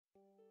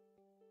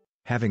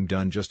Having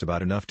done just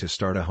about enough to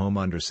start a home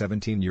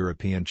under-17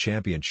 European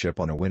Championship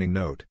on a winning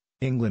note,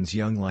 England's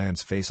young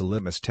Lions face a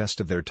litmus test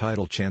of their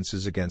title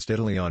chances against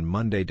Italy on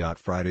Monday.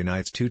 Friday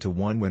night's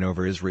 2-1 win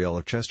over Israel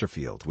at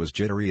Chesterfield was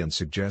jittery and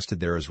suggested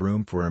there is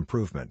room for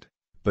improvement,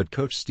 but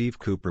coach Steve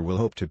Cooper will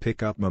hope to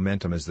pick up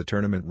momentum as the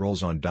tournament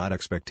rolls on.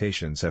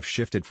 Expectations have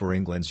shifted for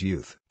England's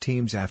youth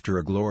teams after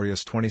a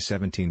glorious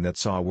 2017 that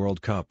saw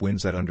World Cup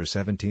wins at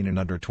under-17 and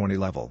under-20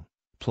 level,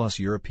 plus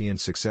European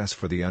success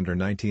for the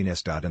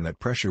under-19s. And that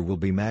pressure will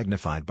be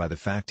magnified by the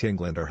fact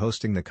England are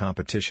hosting the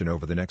competition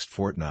over the next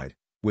fortnight,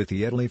 with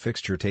the Italy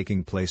fixture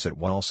taking place at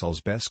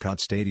Walsall's Bescot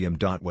Stadium.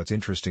 What's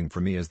interesting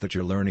for me is that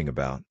you're learning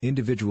about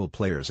individual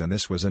players, and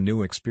this was a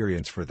new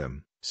experience for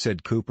them,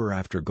 said Cooper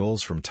after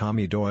goals from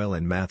Tommy Doyle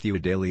and Matthew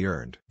Daly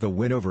earned the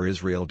win over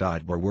Israel.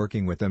 We're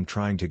working with them,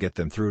 trying to get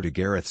them through to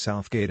Gareth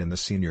Southgate and the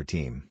senior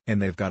team.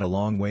 And they've got a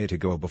long way to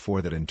go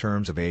before that in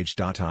terms of age.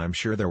 I'm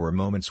sure there were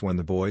moments when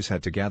the boys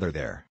had to gather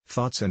their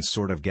thoughts and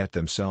sort of get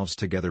themselves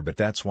together, but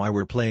that's why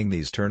we're playing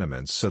these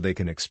tournaments, so they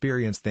can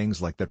experience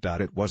things like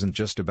that. It wasn't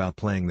just about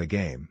playing the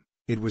game,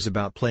 it was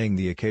about playing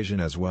the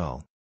occasion as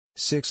well.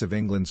 6 of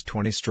England's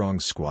 20-strong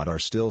squad are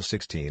still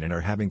 16 and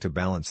are having to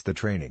balance the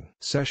training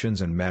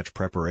sessions and match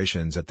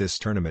preparations at this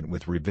tournament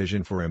with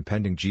revision for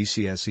impending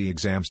GCSE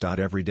exams.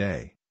 Every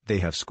day, they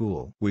have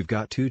school. We've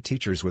got 2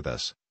 teachers with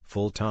us,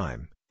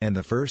 full-time, and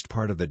the first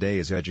part of the day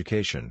is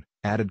education,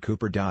 added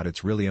Cooper.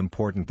 It's really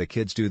important the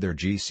kids do their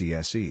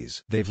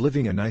GCSEs. They've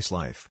living a nice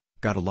life,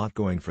 got a lot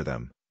going for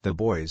them, the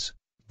boys,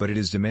 but it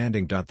is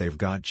demanding. They've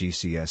got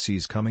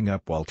GCSEs coming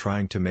up while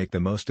trying to make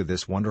the most of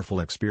this wonderful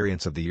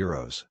experience of the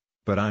Euros,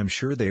 but I'm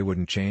sure they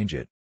wouldn't change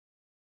it.